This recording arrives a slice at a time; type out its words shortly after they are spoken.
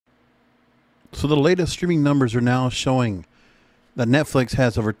So the latest streaming numbers are now showing that Netflix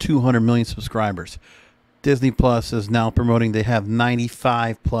has over 200 million subscribers. Disney Plus is now promoting they have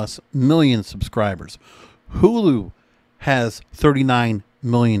 95 plus million subscribers. Hulu has 39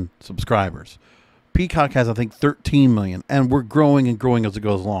 million subscribers. Peacock has, I think, 13 million. And we're growing and growing as it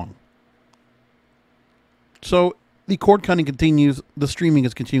goes along. So the cord cutting continues. The streaming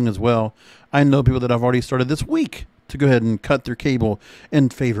is continuing as well. I know people that have already started this week to go ahead and cut their cable in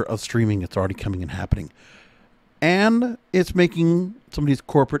favor of streaming. It's already coming and happening. And it's making some of these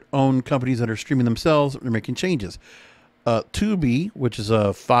corporate-owned companies that are streaming themselves, they're making changes. Tubi, which is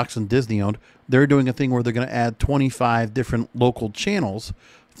Fox and Disney-owned, they're doing a thing where they're going to add 25 different local channels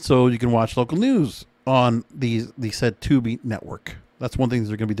so you can watch local news on the said Tubi network. That's one thing that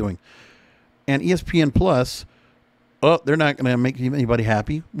they're going to be doing. And ESPN Plus, they're not going to make anybody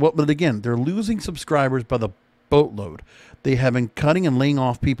happy. Well, but again, they're losing subscribers by the boatload. They have been cutting and laying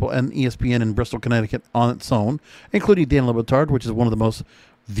off people and ESPN in Bristol, Connecticut on its own, including Dan Le Batard, which is one of the most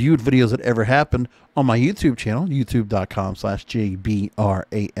viewed videos that ever happened on my YouTube channel,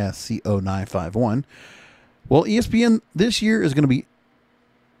 youtube.com/JBRASCO951. Well, ESPN this year is going to be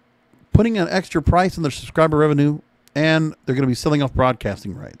putting an extra price on their subscriber revenue, and they're going to be selling off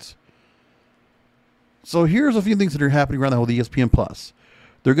broadcasting rights. So here's a few things that are happening around the whole ESPN Plus.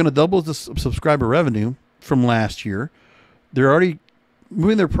 They're going to double the subscriber revenue from last year. They're already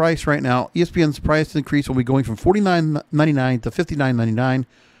moving their price right now. ESPN's price increase will be going from $49.99 to $59.99.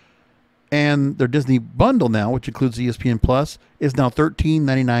 And their Disney bundle now, which includes ESPN Plus, is now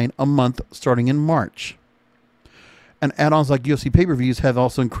 $13.99 a month starting in March. And add-ons like UFC pay-per-views have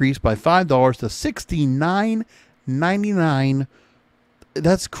also increased by $5 to $69.99.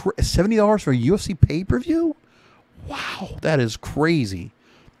 That's $70 for a UFC pay-per-view? Wow, that is crazy.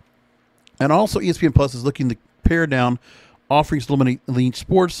 And also ESPN Plus is looking to pare down offerings to eliminate elite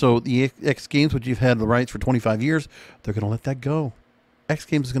sports. So the X Games, which you've had the rights for 25 years, they're going to let that go. X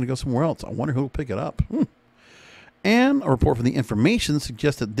Games is going to go somewhere else. I wonder who will pick it up. And a report from The Information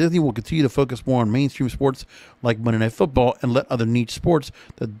suggests that Disney will continue to focus more on mainstream sports like Monday Night Football and let other niche sports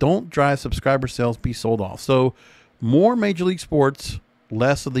that don't drive subscriber sales be sold off. So more Major League sports,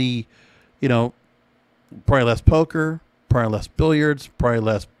 less of the, probably less poker, probably less billiards, probably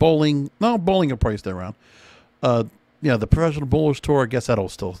less bowling. No, bowling will probably stay around. The Professional Bowlers Tour, I guess that'll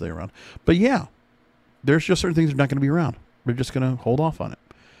still stay around. But yeah, there's just certain things that are not going to be around. We're just going to hold off on it.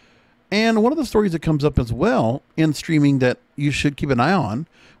 And one of the stories that comes up as well in streaming that you should keep an eye on,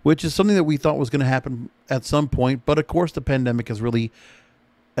 which is something that we thought was going to happen at some point, but of course the pandemic has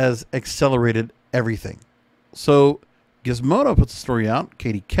accelerated everything. So Gizmodo puts the story out.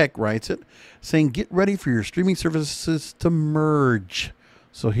 Katie Keck writes it, saying, get ready for your streaming services to merge.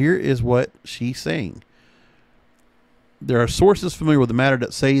 So here is what she's saying. There are sources familiar with the matter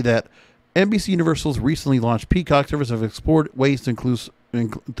that say that NBC Universal's recently launched Peacock service have explored ways to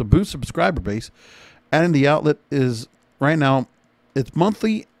boost subscriber base. Adding the outlet is right now its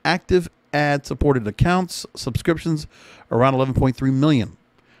monthly active ad-supported accounts, subscriptions, around 11.3 million.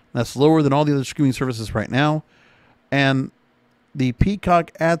 That's lower than all the other streaming services right now. And the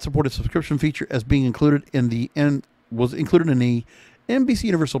Peacock ad-supported subscription feature as being included was included in the NBC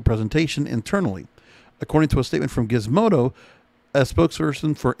Universal presentation internally. According to a statement from Gizmodo, a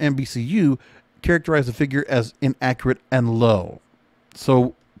spokesperson for NBCU characterized the figure as inaccurate and low.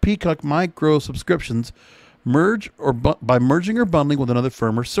 So Peacock might grow subscriptions by merging or bundling with another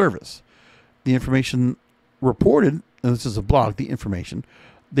firm or service. The Information reported, and this is a blog, The Information,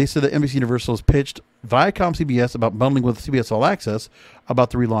 they said that NBC Universal has pitched Viacom CBS about bundling with CBS All Access about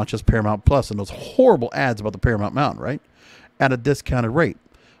the relaunch as Paramount Plus and those horrible ads about the Paramount Mountain, right? At a discounted rate.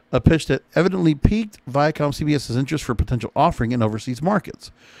 A pitch that evidently piqued Viacom CBS's interest for potential offering in overseas markets.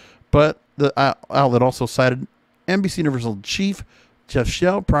 But the outlet also cited NBC Universal chief Jeff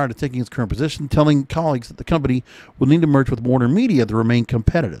Shell prior to taking his current position, telling colleagues that the company would need to merge with Warner Media to remain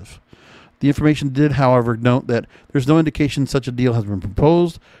competitive. The Information did, however, note that there's no indication such a deal has been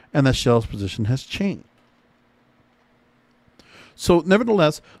proposed and that Shell's position has changed. So,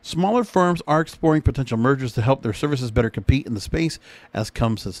 nevertheless, smaller firms are exploring potential mergers to help their services better compete in the space, as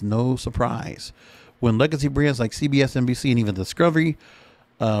comes as no surprise. When legacy brands like CBS, NBC, and even Discovery,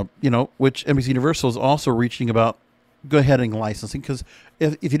 which NBC Universal is also reaching about, go ahead and licensing. Because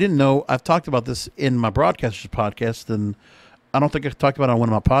if you didn't know, I've talked about this in my Broadcasters podcast, and I don't think I talked about it on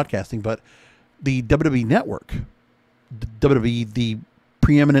one of my podcasting, but the WWE Network, WWE, the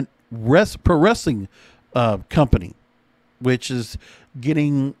preeminent pro wrestling company, which is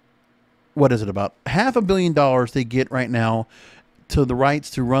getting, about $500 million they get right now to the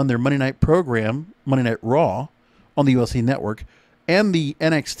rights to run their Monday night program, Monday Night Raw, on the UFC Network. and the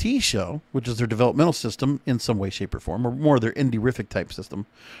NXT show, which is their developmental system in some way, shape, or form, or more their indie-rific type system,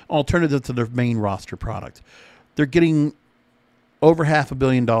 alternative to their main roster product. They're getting over $500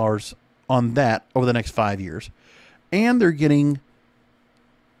 million on that over the next 5 years. And they're getting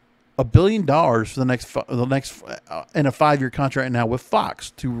 $1 billion for the next in a 5-year contract now with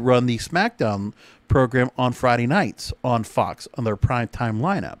Fox to run the SmackDown program on Friday nights on Fox on their primetime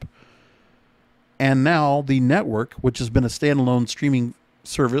lineup. And now the network, which has been a standalone streaming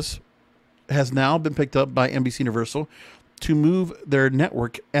service, has now been picked up by NBC Universal to move their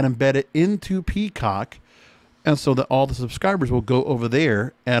network and embed it into Peacock, and so that all the subscribers will go over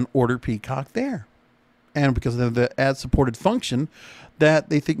there and order Peacock there. And because of the ad-supported function, that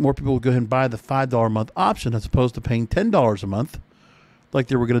they think more people will go ahead and buy the $5 a month option as opposed to paying $10 a month like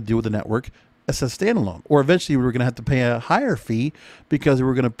they were going to do with the network as a standalone. Or eventually we were going to have to pay a higher fee because we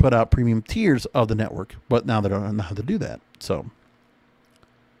were going to put out premium tiers of the network. But now they don't know how to do that. So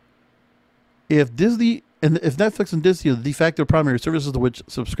if Netflix and Disney are the de facto primary services to which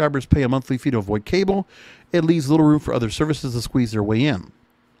subscribers pay a monthly fee to avoid cable, it leaves little room for other services to squeeze their way in.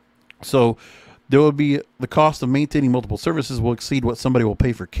 So there will be the cost of maintaining multiple services will exceed what somebody will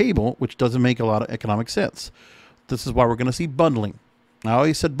pay for cable, which doesn't make a lot of economic sense. This is why we're going to see bundling. I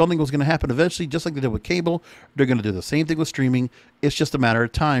always said bundling was going to happen eventually, just like they did with cable. They're going to do the same thing with streaming. It's just a matter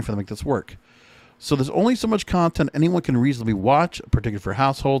of time for them to make this work. So there's only so much content anyone can reasonably watch, particularly for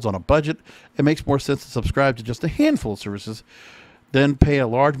households on a budget. It makes more sense to subscribe to just a handful of services than pay a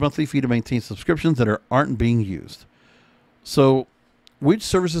large monthly fee to maintain subscriptions that aren't being used. So which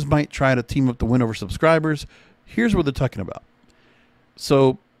services might try to team up to win over subscribers? Here's what they're talking about.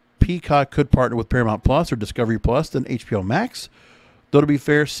 So Peacock could partner with Paramount Plus or Discovery Plus than HBO Max. Though to be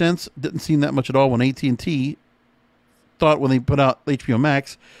fair, Sense didn't seem that much at all when AT&T thought when they put out HBO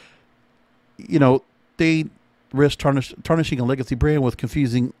Max, they risk tarnishing a legacy brand with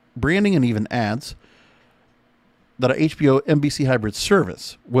confusing branding and even ads. That a HBO NBC hybrid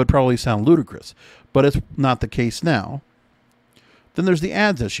service would probably sound ludicrous, but it's not the case now. Then there's the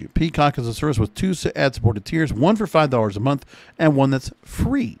ads issue. Peacock is a service with 2 ad-supported tiers, one for $5 a month and one that's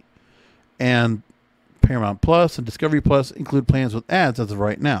free. And Paramount Plus and Discovery Plus include plans with ads as of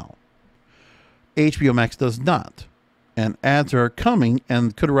right now. HBO Max does not. And ads are coming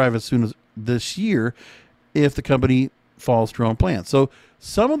and could arrive as soon as this year if the company follows through on plans. So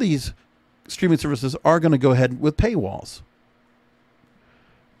some of these streaming services are going to go ahead with paywalls.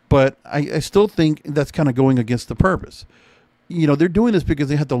 But I still think that's kind of going against the purpose. They're doing this because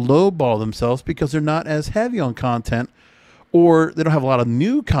they have to lowball themselves because they're not as heavy on content, or they don't have a lot of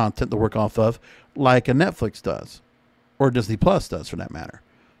new content to work off of like a Netflix does or Disney Plus does for that matter.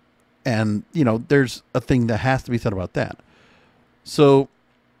 And, there's a thing that has to be said about that. So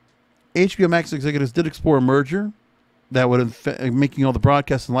HBO Max executives did explore a merger that would making all the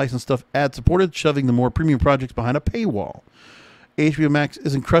broadcast and license stuff ad-supported, shoving the more premium projects behind a paywall. HBO Max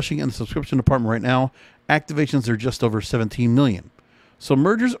isn't crushing in the subscription department right now. Activations are just over 17 million. So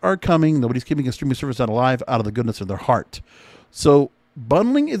mergers are coming. Nobody's keeping a streaming service alive out of the goodness of their heart. So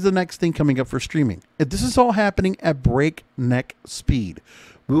bundling is the next thing coming up for streaming. If this is all happening at breakneck speed,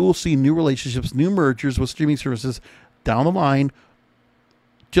 we will see new relationships, new mergers with streaming services down the line.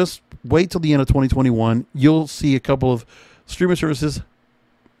 Just wait till the end of 2021. You'll see a couple of streaming services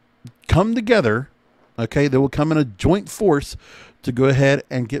come together. Okay, they will come in a joint force to go ahead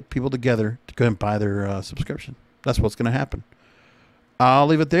and get people together to go ahead and buy their subscription. That's what's going to happen. I'll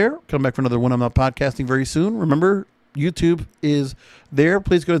leave it there. Come back for another When I'm Not Podcasting very soon. Remember, YouTube is there.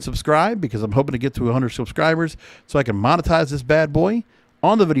 Please go and subscribe because I'm hoping to get to 100 subscribers so I can monetize this bad boy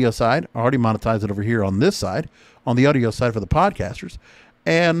on the video side. I already monetized it over here on this side, on the audio side for the podcasters.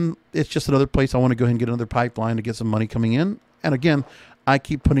 And it's just another place I want to go ahead and get another pipeline to get some money coming in. And again, I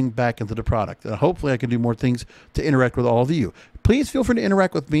keep putting back into the product. And hopefully I can do more things to interact with all of you. Please feel free to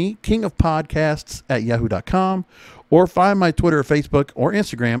interact with me, kingofpodcasts@yahoo.com, or find my Twitter, Facebook, or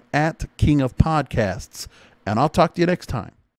Instagram @kingofpodcasts. And I'll talk to you next time.